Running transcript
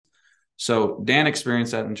So Dan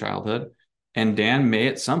experienced that in childhood, and Dan may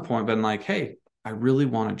at some point been like, hey, I really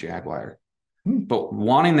want a Jaguar. But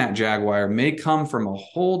wanting that Jaguar may come from a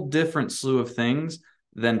whole different slew of things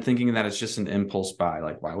than thinking that it's just an impulse buy.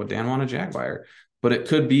 Like, why would Dan want a Jaguar? But it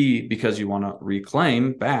could be because you want to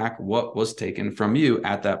reclaim back what was taken from you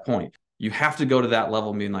at that point. You have to go to that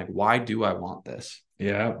level, being like, why do I want this?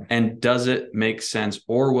 Yeah. And does it make sense,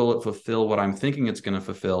 or will it fulfill what I'm thinking it's going to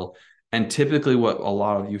fulfill? And typically, what a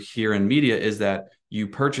lot of you hear in media is that you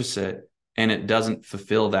purchase it and it doesn't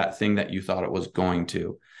fulfill that thing that you thought it was going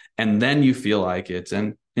to. And then you feel like it's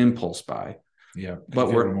an impulse buy. Yeah.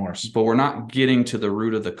 But Remorse. we're not getting to the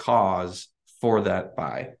root of the cause for that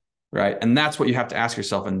buy, right? And that's what you have to ask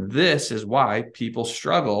yourself. And this is why people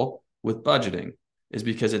struggle with budgeting, is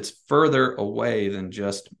because it's further away than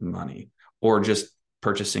just money or just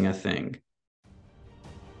purchasing a thing.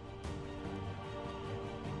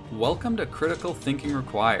 Welcome to Critical Thinking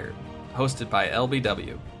Required, hosted by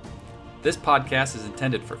LBW. This podcast is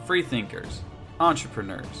intended for free thinkers,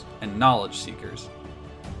 entrepreneurs, and knowledge seekers.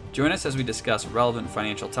 Join us as we discuss relevant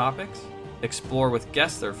financial topics, explore with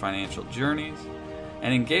guests their financial journeys,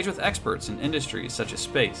 and engage with experts in industries such as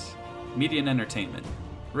space, media and entertainment,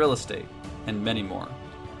 real estate, and many more.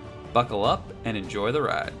 Buckle up and enjoy the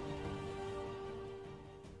ride.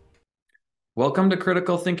 Welcome to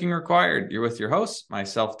Critical Thinking Required. You're with your host,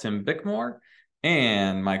 myself, Tim Bickmore,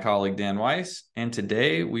 and my colleague, Dan Weiss. And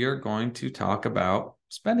today we are going to talk about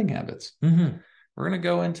spending habits. Mm-hmm. We're going to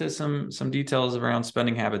go into some details around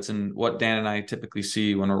spending habits and what Dan and I typically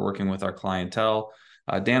see when we're working with our clientele.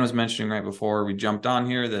 Dan was mentioning right before we jumped on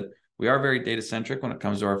here that we are very data centric when it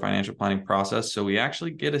comes to our financial planning process. So we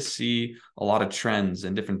actually get to see a lot of trends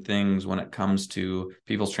and different things when it comes to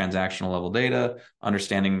people's transactional level data,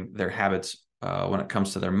 understanding their habits when it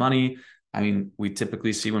comes to their money. I mean, we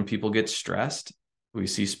typically see when people get stressed, we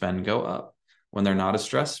see spend go up. When they're not as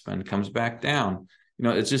stressed, spend comes back down. You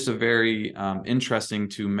know, it's just a very interesting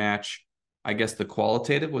to match, I guess, the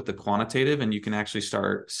qualitative with the quantitative, and you can actually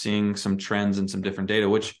start seeing some trends and some different data,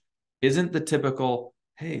 which isn't the typical,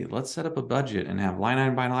 hey, let's set up a budget and have line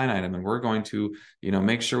item by line item, and we're going to,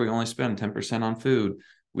 make sure we only spend 10% on food.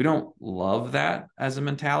 We don't love that as a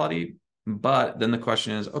mentality, but then the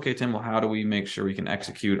question is, okay, Tim, well, how do we make sure we can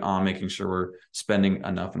execute on making sure we're spending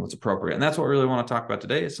enough and what's appropriate? And that's what we really want to talk about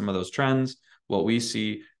today, is some of those trends, what we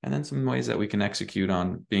see, and then some ways that we can execute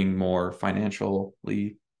on being more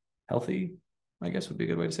financially healthy, I guess would be a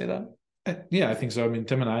good way to say that. Yeah, I think so. I mean,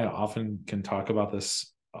 Tim and I often can talk about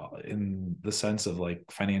this in the sense of like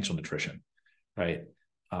financial nutrition, right?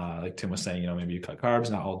 Like Tim was saying, maybe you cut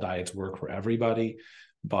carbs. Not all diets work for everybody,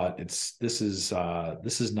 but this is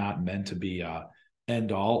not meant to be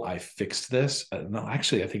end all. I fixed this. No,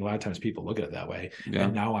 actually, I think a lot of times people look at it that way. Yeah.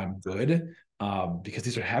 And now I'm good. Because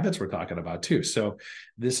these are habits we're talking about too. So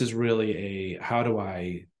this is really how do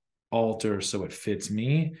I alter so it fits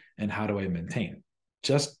me, and how do I maintain?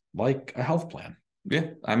 Just like a health plan.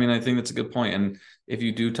 Yeah, I mean, I think that's a good point. And if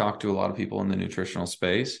you do talk to a lot of people in the nutritional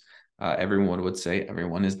space, everyone would say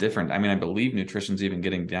everyone is different. I mean, I believe nutrition's even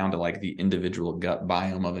getting down to like the individual gut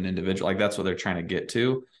biome of an individual. Like that's what they're trying to get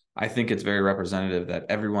to. I think it's very representative that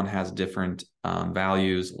everyone has different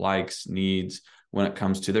values, likes, needs when it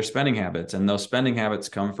comes to their spending habits. And those spending habits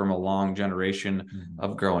come from a long generation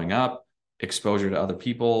of growing up, exposure to other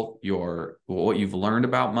people, what you've learned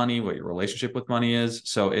about money, what your relationship with money is.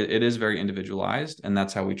 So it is very individualized, and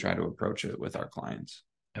that's how we try to approach it with our clients.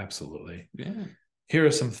 Absolutely. Yeah. Here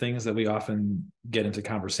are some things that we often get into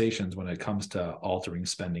conversations when it comes to altering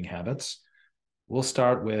spending habits. We'll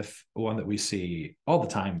start with one that we see all the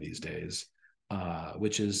time these days,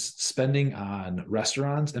 which is spending on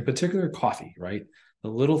restaurants, in particular coffee, right? The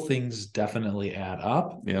little things definitely add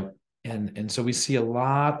up. Yep. And so we see a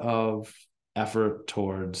lot of effort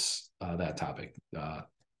towards that topic.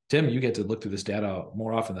 Tim, you get to look through this data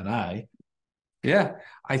more often than I. Yeah,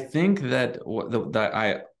 I think that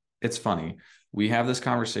it's funny. We have this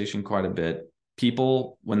conversation quite a bit.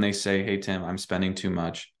 People, when they say, hey, Tim, I'm spending too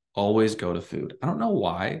much, always go to food. I don't know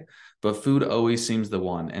why, but food always seems the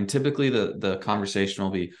one. And typically the conversation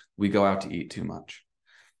will be, we go out to eat too much.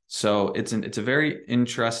 So it's a very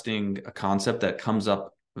interesting concept that comes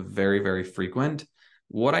up very, very frequent.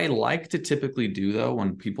 What I like to typically do, though,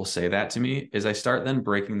 when people say that to me, is I start then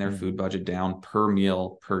breaking their food budget down per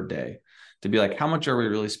meal per day to be like, how much are we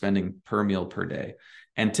really spending per meal per day?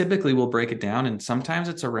 And typically we'll break it down, and sometimes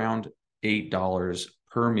it's around $8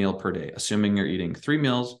 per meal per day, assuming you're eating 3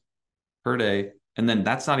 meals per day. And then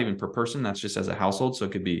that's not even per person. That's just as a household. So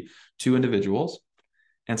it could be 2 individuals.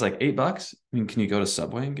 And it's like $8. I mean, can you go to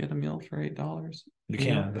Subway and get a meal for $8? You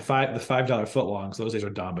can. The $5 footlongs, those days are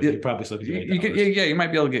done, but you probably still get $8. You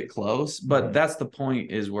might be able to get close, but that's the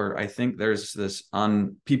point, is where I think there's this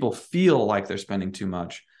people feel like they're spending too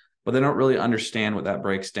much, but they don't really understand what that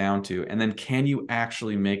breaks down to. And then can you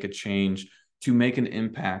actually make a change to make an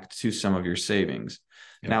impact to some of your savings?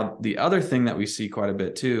 Yep. Now, the other thing that we see quite a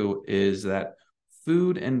bit too is that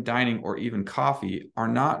food and dining, or even coffee, are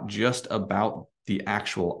not just about the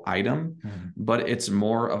actual item, but it's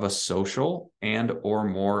more of a social and or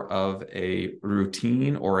more of a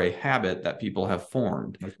routine or a habit that people have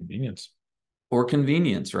formed. Or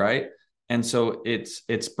convenience, right? And so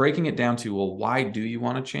it's breaking it down to, well, why do you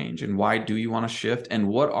want to change, and why do you want to shift, and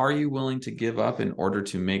what are you willing to give up in order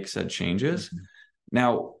to make said changes?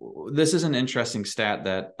 Now, this is an interesting stat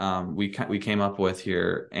that we came up with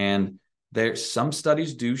here, and some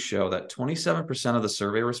studies do show that 27% of the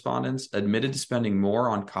survey respondents admitted to spending more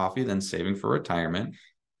on coffee than saving for retirement,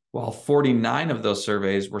 while 49 of those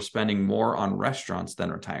surveys were spending more on restaurants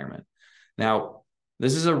than retirement. Now,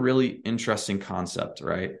 this is a really interesting concept,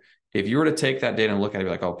 right? If you were to take that data and look at it, be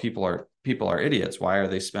like, oh, people are idiots. Why are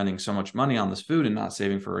they spending so much money on this food and not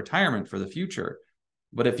saving for retirement for the future?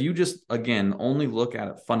 But if you just, again, only look at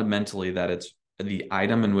it fundamentally, that it's the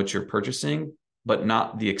item in which you're purchasing, but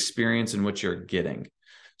not the experience in which you're getting.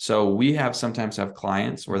 So we sometimes have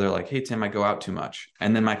clients where they're like, hey, Tim, I go out too much.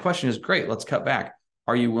 And then my question is, great, let's cut back.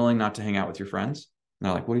 Are you willing not to hang out with your friends? And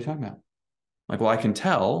they're like, what are you talking about? I'm like, well, I can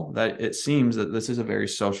tell that it seems that this is a very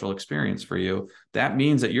social experience for you. That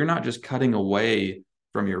means that you're not just cutting away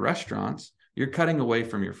from your restaurants, you're cutting away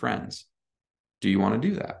from your friends. Do you want to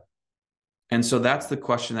do that? And so that's the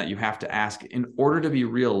question that you have to ask in order to be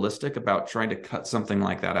realistic about trying to cut something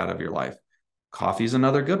like that out of your life. Coffee is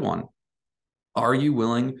another good one. Are you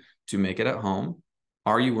willing to make it at home?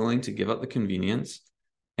 Are you willing to give up the convenience?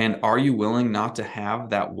 And are you willing not to have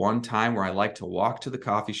that one time where I like to walk to the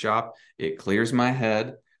coffee shop? It clears my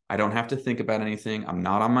head. I don't have to think about anything. I'm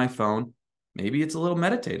not on my phone. Maybe it's a little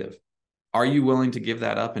meditative. Are you willing to give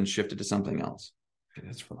that up and shift it to something else?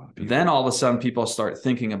 That's for a lot of people. Then all of a sudden people start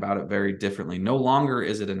thinking about it very differently. No longer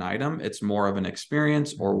is it an item. It's more of an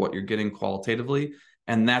experience or what you're getting qualitatively.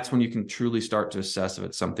 And that's when you can truly start to assess if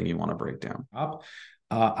it's something you want to break down.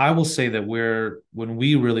 I will say that when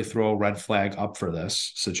we really throw a red flag up for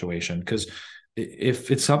this situation, because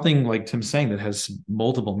if it's something like Tim's saying that has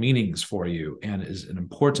multiple meanings for you and is an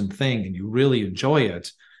important thing and you really enjoy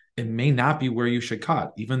it, it may not be where you should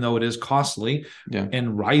cut, even though it is costly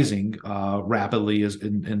and rising rapidly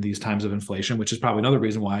in these times of inflation, which is probably another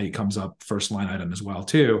reason why it comes up first line item as well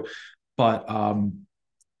too. But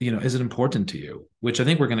is it important to you? Which I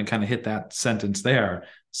think we're going to kind of hit that sentence there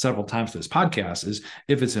several times for this podcast, is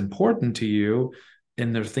if it's important to you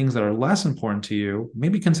and there are things that are less important to you,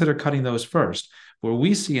 maybe consider cutting those first. Where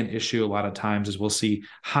we see an issue a lot of times is we'll see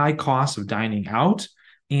high costs of dining out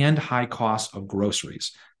and high costs of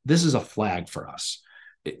groceries. This is a flag for us.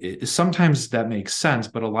 Sometimes that makes sense,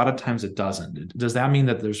 but a lot of times it doesn't. Does that mean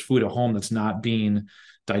that there's food at home that's not being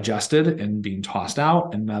digested and being tossed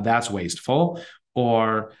out, and now that's wasteful?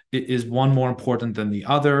 Or is one more important than the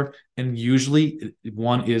other? And usually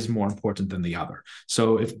one is more important than the other.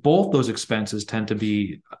 So if both those expenses tend to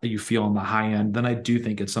be, you feel on the high end, then I do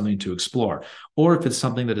think it's something to explore. Or if it's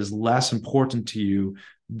something that is less important to you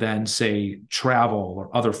than, say, travel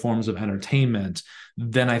or other forms of entertainment,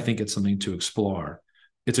 then I think it's something to explore.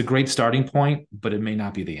 It's a great starting point, but it may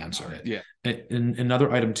not be the answer. Yeah. And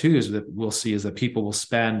another item too is that we'll see is that people will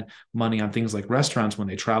spend money on things like restaurants when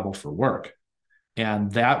they travel for work.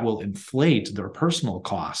 And that will inflate their personal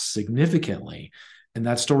costs significantly. And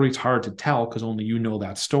that story's hard to tell because only you know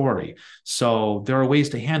that story. So there are ways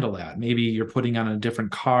to handle that. Maybe you're putting on a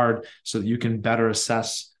different card so that you can better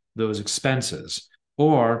assess those expenses.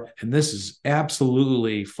 Or, and this is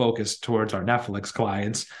absolutely focused towards our Netflix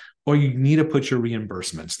clients, or you need to put your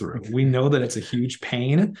reimbursements through. We know that it's a huge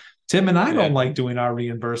pain. Tim and I don't like doing our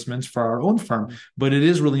reimbursements for our own firm, but it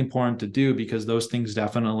is really important to do because those things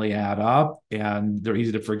definitely add up and they're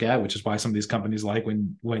easy to forget, which is why some of these companies like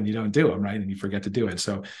when you don't do them, right? And you forget to do it.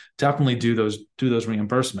 So definitely do those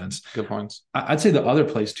reimbursements. Good points. I'd say the other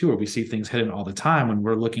place too, where we see things hidden all the time when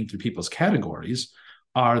we're looking through people's categories,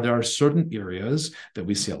 there are certain areas that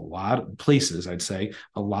we see a lot of places, I'd say,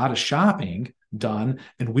 a lot of shopping done,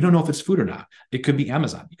 and we don't know if it's food or not. It could be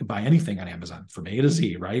Amazon. You can buy anything on Amazon from A to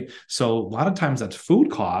Z, right? So a lot of times that's food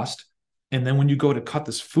cost. And then when you go to cut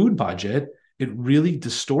this food budget, it really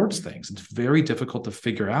distorts things. It's very difficult to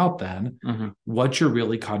figure out then what you're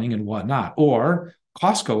really cutting and what not. Or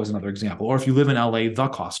Costco is another example. Or if you live in LA, the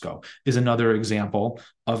Costco is another example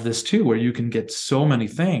of this too, where you can get so many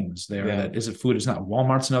things there that isn't food. It's not.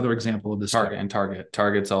 Walmart's another example of this.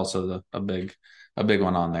 Target's also a big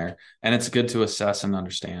one on there. And it's good to assess and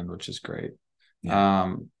understand, which is great.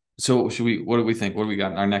 Yeah. So what do we think? What do we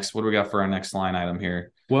got for our next line item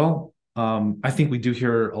here? Well, I think we do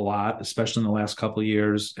hear a lot, especially in the last couple of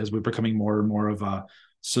years, as we're becoming more and more of a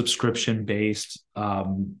subscription-based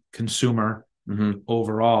consumer. Mm-hmm.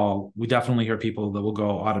 Overall, we definitely hear people that will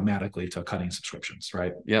go automatically to cutting subscriptions,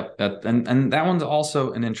 right? Yep. And that one's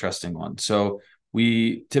also an interesting one. So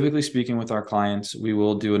we, typically speaking with our clients, we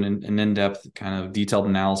will do an in-depth kind of detailed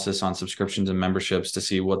analysis on subscriptions and memberships to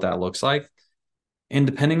see what that looks like. And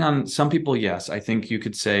depending on some people, yes, I think you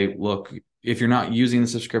could say, look, if you're not using the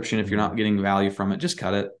subscription, if you're not getting value from it, just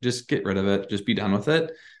cut it, just get rid of it, just be done with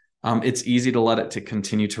it. It's easy to let it to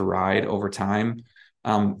continue to ride over time.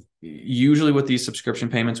 Usually with these subscription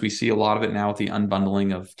payments, we see a lot of it now with the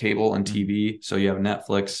unbundling of cable and TV. So you have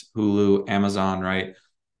Netflix, Hulu, Amazon, right?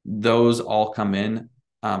 Those all come in,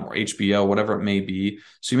 or HBO, whatever it may be.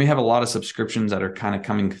 So you may have a lot of subscriptions that are kind of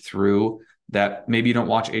coming through that maybe you don't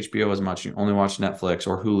watch HBO as much. You only watch Netflix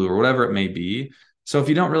or Hulu or whatever it may be. So if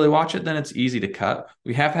you don't really watch it, then it's easy to cut.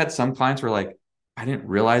 We have had some clients where like, I didn't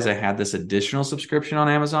realize I had this additional subscription on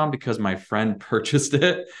Amazon because my friend purchased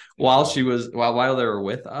it while they were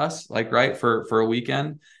with us, like, right, for a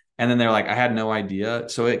weekend. And then they're like, I had no idea.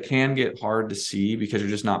 So it can get hard to see because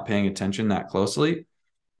you're just not paying attention that closely.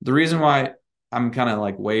 The reason why I'm kind of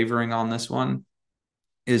like wavering on this one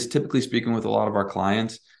is, typically speaking with a lot of our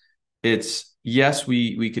clients, it's, yes,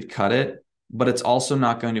 we could cut it, but it's also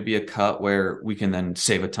not going to be a cut where we can then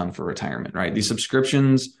save a ton for retirement, right? These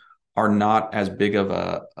subscriptions are not as big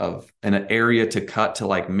of an area to cut to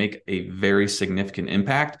like make a very significant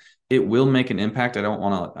impact. It will make an impact. I don't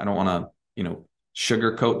want to,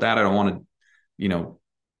 sugarcoat that. I don't want to,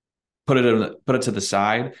 put it to the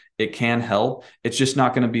side. It can help. It's just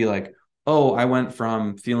not going to be like, oh, I went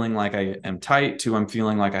from feeling like I am tight to I'm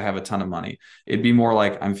feeling like I have a ton of money. It'd be more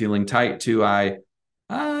like I'm feeling tight to I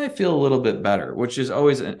feel a little bit better, which is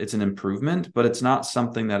always, it's an improvement, but it's not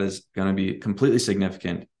something that is going to be completely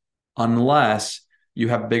significant unless you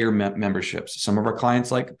have bigger memberships. Some of our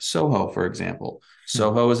clients, like Soho, for example.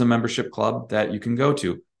 Soho is a membership club that you can go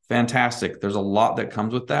to. Fantastic. There's a lot that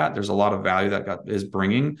comes with that. There's a lot of value that is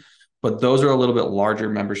bringing, but those are a little bit larger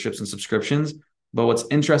memberships and subscriptions. But what's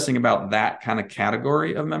interesting about that kind of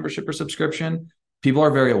category of membership or subscription, people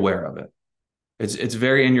are very aware of it. It's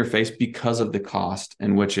very in your face because of the cost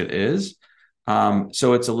in which it is.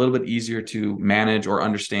 So it's a little bit easier to manage or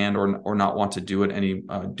understand or not want to do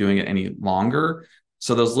it doing it any longer.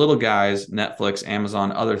 So those little guys, Netflix,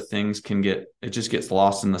 Amazon, other things it just gets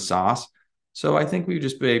lost in the sauce. So I think we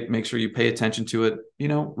just make sure you pay attention to it,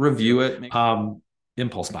 review it.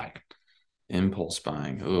 Impulse buying. Impulse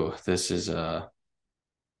buying. Oh, this is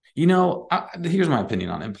here's my opinion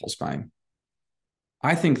on impulse buying.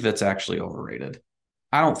 I think that's actually overrated.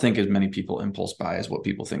 I don't think as many people impulse buy as what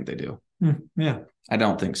people think they do. Yeah. I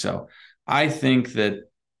don't think so. I think that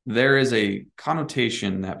there is a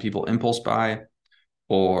connotation that people impulse buy,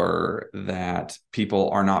 or that people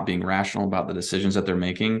are not being rational about the decisions that they're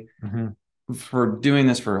making. Mm-hmm. For doing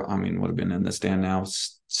this would have been in this stand now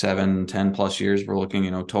 7-10 plus years. We're looking,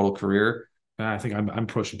 total career. I think I'm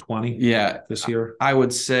pushing 20. Yeah, this year. I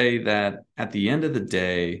would say that at the end of the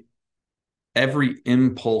day, every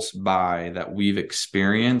impulse buy that we've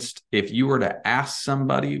experienced, if you were to ask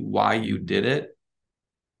somebody why you did it,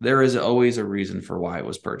 there is always a reason for why it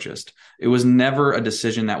was purchased. It was never a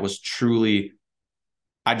decision that was truly,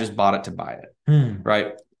 I just bought it to buy it,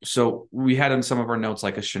 right? So we had in some of our notes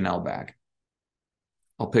like a Chanel bag.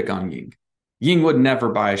 I'll pick on Ying. Ying would never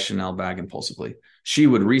buy a Chanel bag impulsively. She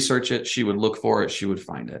would research it. She would look for it. She would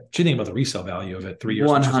find it. She think about the resale value of it 3 years.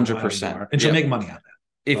 100%. And she'll make money on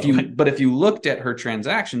that. But if you looked at her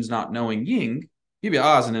transactions, not knowing Ying, you'd be,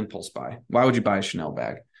 it's an impulse buy. Why would you buy a Chanel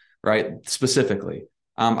bag, right? Specifically.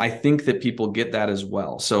 I think that people get that as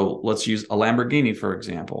well. So let's use a Lamborghini, for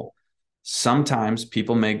example. Sometimes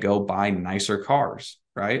people may go buy nicer cars,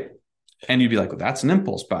 right? And you'd be like, well, that's an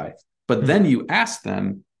impulse buy. But then you ask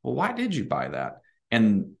them, well, why did you buy that?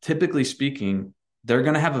 And typically speaking, they're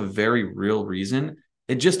going to have a very real reason.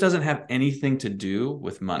 It just doesn't have anything to do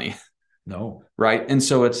with money. No. Right. And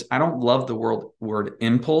so I don't love the word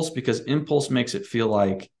impulse, because impulse makes it feel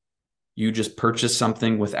like you just purchase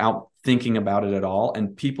something without thinking about it at all.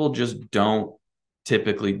 And people just don't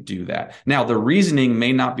typically do that. Now, the reasoning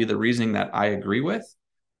may not be the reasoning that I agree with,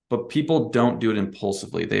 but people don't do it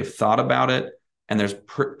impulsively. They've thought about it, and there's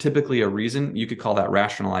typically a reason. You could call that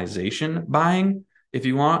rationalization buying. if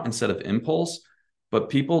you want, instead of impulse, but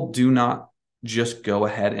people do not just go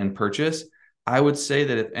ahead and purchase. I would say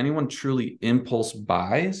that if anyone truly impulse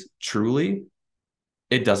buys, truly,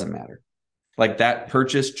 it doesn't matter. Like that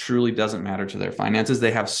purchase truly doesn't matter to their finances.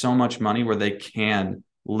 They have so much money where they can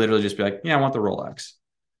literally just be like, yeah, I want the Rolex.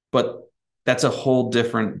 But that's a whole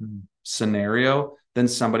different scenario than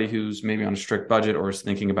somebody who's maybe on a strict budget or is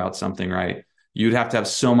thinking about something, right? You'd have to have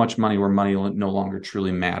so much money where money no longer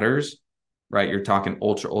truly matters, right? You're talking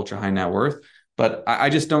ultra high net worth, but I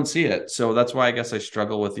just don't see it. So that's why I guess I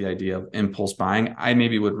struggle with the idea of impulse buying. I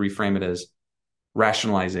maybe would reframe it as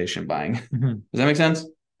rationalization buying. Does that make sense?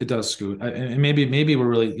 It does, Scoot. And maybe we're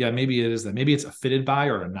really, maybe it is that. Maybe it's a fitted buy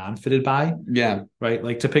or a non-fitted buy. Yeah. Right.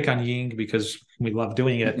 Like to pick on Ying because we love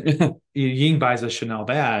doing it. Ying buys a Chanel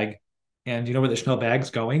bag, and you know where the Chanel bag's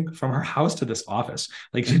going? From her house to this office.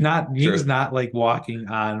 Like Ying's not like walking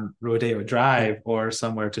on Rodeo Drive or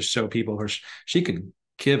somewhere to show people she could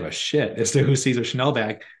give a shit as to who sees her Chanel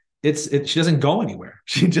bag. She doesn't go anywhere.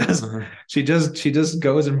 She just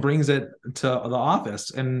goes and brings it to the office.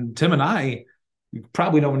 And Tim and I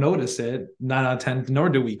probably don't notice it 9 out of 10, nor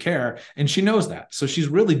do we care. And she knows that. So she's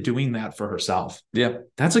really doing that for herself. Yeah.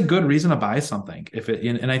 That's a good reason to buy something.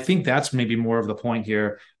 And I think that's maybe more of the point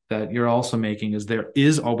here that you're also making is there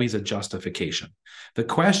is always a justification. The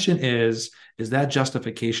question is that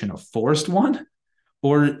justification a forced one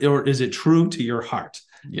or is it true to your heart?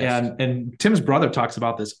 Yes. And Tim's brother talks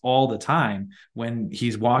about this all the time when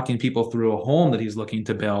he's walking people through a home that he's looking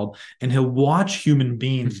to build, and he'll watch human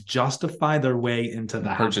beings justify their way into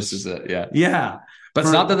the purchases house. It. Yeah. Yeah. But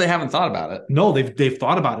it's not that they haven't thought about it. No, they've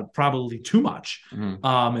thought about it probably too much.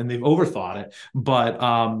 And they've overthought it,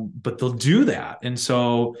 but they'll do that. And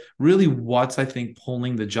so really what's, I think,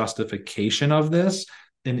 pulling the justification of this,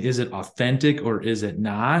 and is it authentic or is it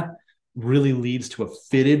not, really leads to a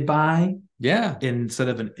fitted buy. Yeah. Instead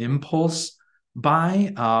of an impulse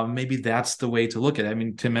buy. Maybe that's the way to look at it. I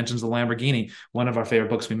mean, Tim mentions the Lamborghini, one of our favorite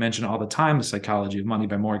books we mention all the time, The Psychology of Money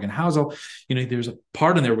by Morgan Housel. You know, there's a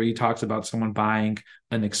part in there where he talks about someone buying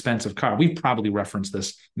an expensive car. We've probably referenced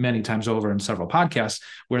this many times over in several podcasts,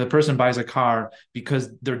 where the person buys a car because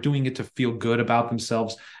they're doing it to feel good about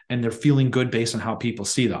themselves and they're feeling good based on how people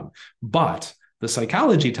see them. But the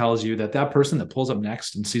psychology tells you that person that pulls up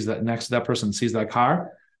next and sees that next to that person sees that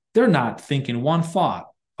car, they're not thinking one thought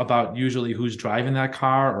about usually who's driving that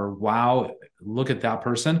car or, wow, look at that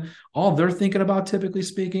person. All they're thinking about, typically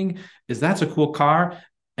speaking, is that's a cool car.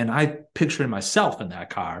 And I picture myself in that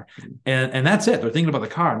car. And that's it. They're thinking about the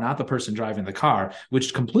car, not the person driving the car,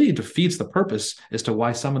 which completely defeats the purpose as to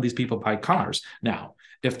why some of these people buy cars. Now,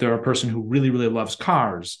 if they're a person who really, really loves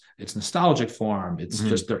cars, it's nostalgic for them, it's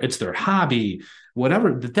just their hobby,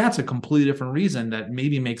 whatever, that's a completely different reason that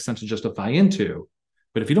maybe makes sense to justify into.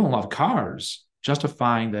 But if you don't love cars,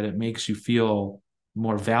 justifying that it makes you feel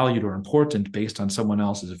more valued or important based on someone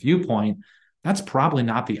else's viewpoint, that's probably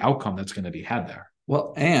not the outcome that's going to be had there.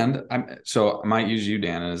 Well, and I might use you,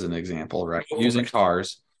 Dan, as an example, right? Using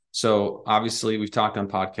cars. So obviously we've talked on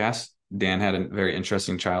podcasts. Dan had a very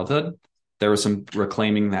interesting childhood. There was some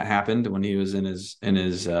reclaiming that happened when he was in his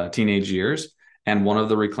teenage years. And one of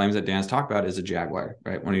the reclaims that Dan's talked about is a Jaguar,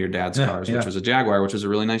 right? One of your dad's cars, which was a Jaguar, which was a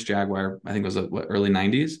really nice Jaguar. I think it was early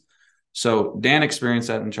 90s. So Dan experienced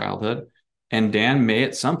that in childhood. And Dan may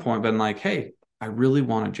at some point been like, hey, I really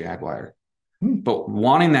want a Jaguar. But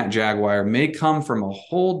wanting that Jaguar may come from a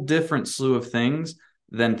whole different slew of things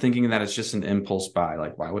than thinking that it's just an impulse buy.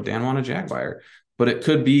 Like, why would Dan want a Jaguar? But it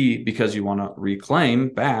could be because you want to reclaim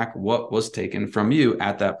back what was taken from you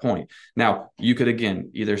at that point. Now, you could,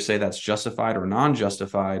 again, either say that's justified or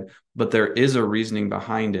non-justified, but there is a reasoning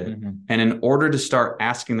behind it. And in order to start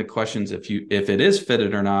asking the questions, if it is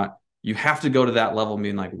fitted or not, you have to go to that level,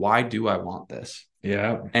 being like, why do I want this?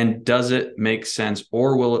 Yeah. And does it make sense,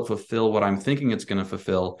 or will it fulfill what I'm thinking it's going to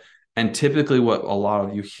fulfill? And typically what a lot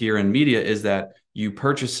of you hear in media is that you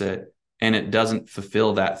purchase it and it doesn't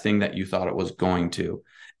fulfill that thing that you thought it was going to.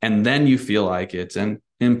 And then you feel like it's an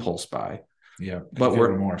impulse buy. Yeah. But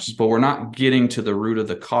we're not getting to the root of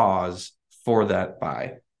the cause for that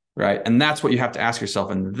buy. Right. And that's what you have to ask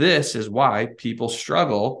yourself. And this is why people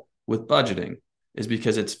struggle with budgeting, is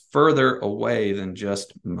because it's further away than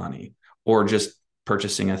just money or just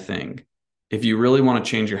purchasing a thing. If you really want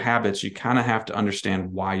to change your habits, you kind of have to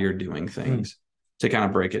understand why you're doing things to kind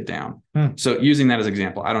of break it down. So using that as an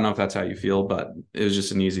example, I don't know if that's how you feel, but it was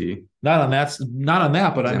just an easy. Not on that,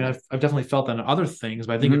 but example. I mean, I've definitely felt that on other things,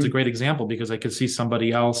 but I think it's a great example because I could see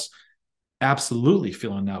somebody else absolutely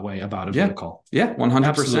feeling that way about a vehicle. Yeah, 100%.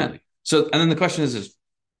 Absolutely. So, and then the question is,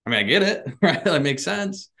 I mean, I get it, right? That makes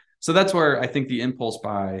sense. So that's where I think the impulse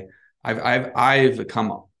buy I've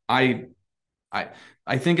come I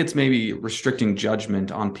I think it's maybe restricting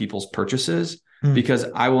judgment on people's purchases because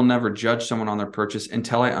I will never judge someone on their purchase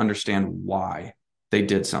until I understand why they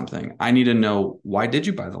did something. I need to know, why did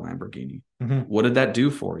you buy the Lamborghini? What did that do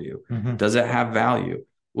for you? Does it have value?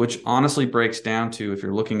 Which honestly breaks down to, if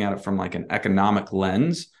you're looking at it from like an economic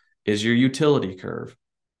lens, is your utility curve.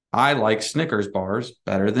 I like Snickers bars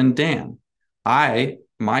better than Dan. My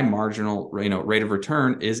marginal rate of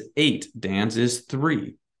return is 8. Dan's is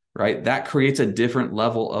 3. Right? That creates a different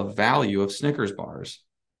level of value of Snickers bars.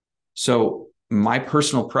 So my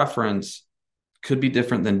personal preference could be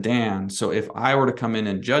different than Dan. So if I were to come in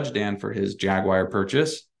and judge Dan for his Jaguar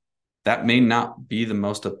purchase, that may not be the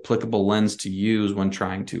most applicable lens to use when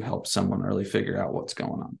trying to help someone really figure out what's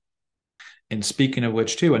going on. And speaking of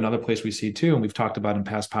which, too, another place we see too, and we've talked about in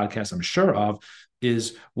past podcasts, I'm sure of,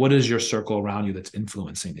 is what is your circle around you that's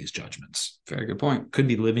influencing these judgments? Very good point. Could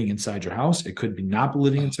be living inside your house. It could be not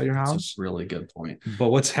living inside your house. That's a really good point. But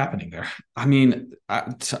what's happening there? I mean,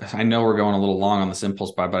 I know we're going a little long on this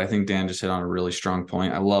impulse buy, but I think Dan just hit on a really strong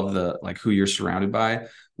point. I love who you're surrounded by.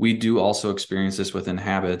 We do also experience this within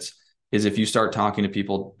habits, is if you start talking to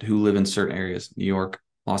people who live in certain areas, New York,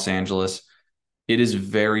 Los Angeles, it is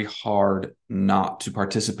very hard not to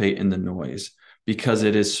participate in the noise because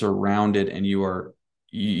it is surrounded and you're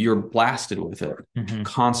blasted with it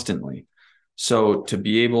constantly. So to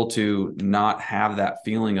be able to not have that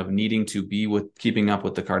feeling of needing to be keeping up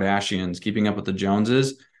with the Kardashians, keeping up with the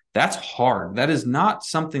Joneses, that's hard. That is not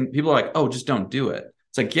something people are like, oh, just don't do it.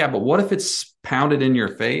 It's like, yeah, but what if it's pounded in your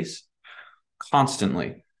face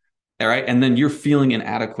constantly? All right. And then you're feeling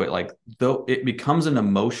inadequate, like though it becomes an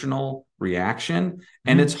emotional reaction,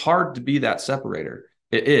 and it's hard to be that separator.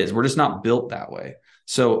 It is. We're just not built that way.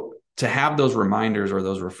 So to have those reminders or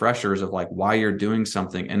those refreshers of like why you're doing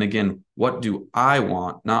something. And again, what do I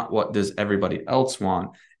want? Not what does everybody else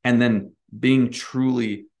want? And then being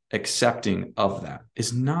truly accepting of that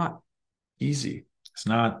is not easy. It's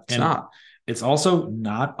not. It's not. It's also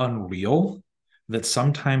not unreal that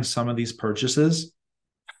sometimes some of these purchases,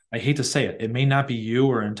 I hate to say it may not be you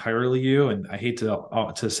or entirely you. And I hate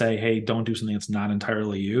to say, hey, don't do something that's not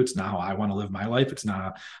entirely you. It's not how I want to live my life. It's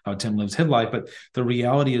not how Tim lives his life. But the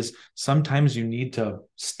reality is sometimes you need to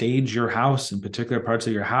stage your house in particular parts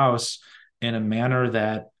of your house in a manner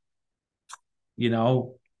that,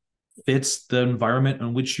 fits the environment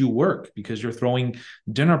in which you work, because you're throwing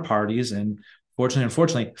dinner parties. And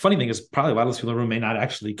unfortunately, funny thing is probably a lot of those people in the room may not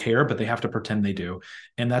actually care, but they have to pretend they do.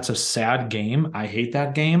 And that's a sad game. I hate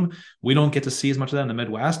that game. We don't get to see as much of that in the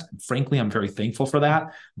Midwest. Frankly, I'm very thankful for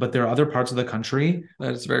that. But there are other parts of the country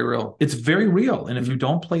that it's very real. It's very real. And if you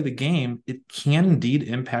don't play the game, it can indeed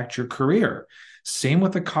impact your career. Same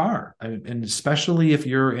with a car. And especially if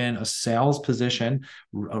you're in a sales position,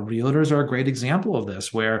 realtors are a great example of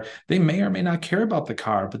this, where they may or may not care about the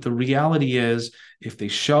car. But the reality is, if they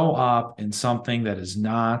show up in something that is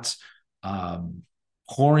not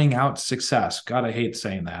pouring out success, God, I hate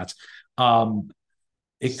saying that,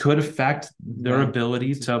 it could affect their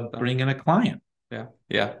ability to bring in a client. Yeah.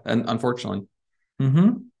 Yeah. And unfortunately.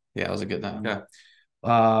 Yeah, that was a good one. Yeah.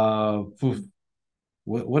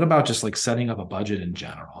 What about just like setting up a budget in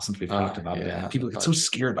general, since we've talked about that? People get so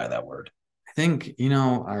scared by that word. I think,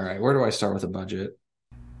 all right, where do I start with a budget?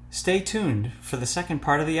 Stay tuned for the second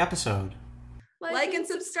part of the episode. Like and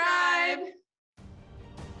subscribe.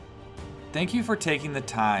 Thank you for taking the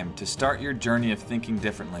time to start your journey of thinking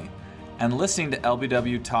differently and listening to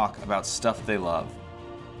LBW talk about stuff they love.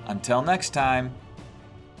 Until next time.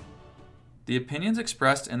 The opinions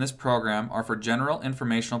expressed in this program are for general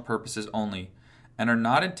informational purposes only and are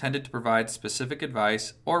not intended to provide specific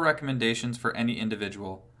advice or recommendations for any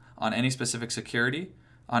individual on any specific security,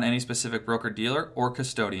 on any specific broker-dealer or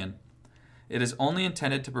custodian. It is only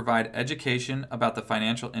intended to provide education about the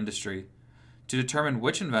financial industry. To determine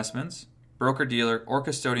which investments, broker-dealer, or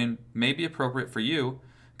custodian may be appropriate for you,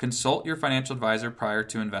 consult your financial advisor prior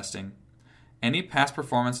to investing. Any past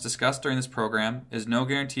performance discussed during this program is no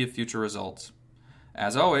guarantee of future results.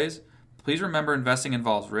 As always, please remember investing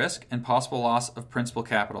involves risk and possible loss of principal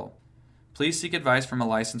capital. Please seek advice from a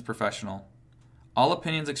licensed professional. All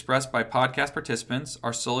opinions expressed by podcast participants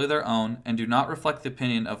are solely their own and do not reflect the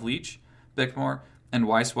opinion of Leach, Bickmore, and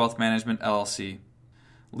Weiss Wealth Management, LLC.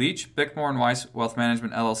 Leach, Bickmore, and Weiss Wealth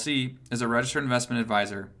Management, LLC is a registered investment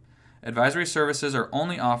advisor. Advisory services are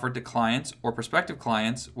only offered to clients or prospective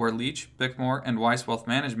clients where Leach, Bickmore, and Weiss Wealth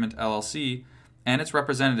Management, LLC and its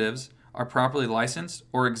representatives are properly licensed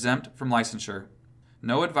or exempt from licensure.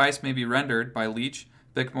 No advice may be rendered by Leach,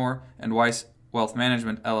 Bickmore, and Weiss Wealth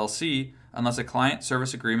Management, LLC unless a client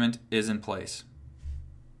service agreement is in place.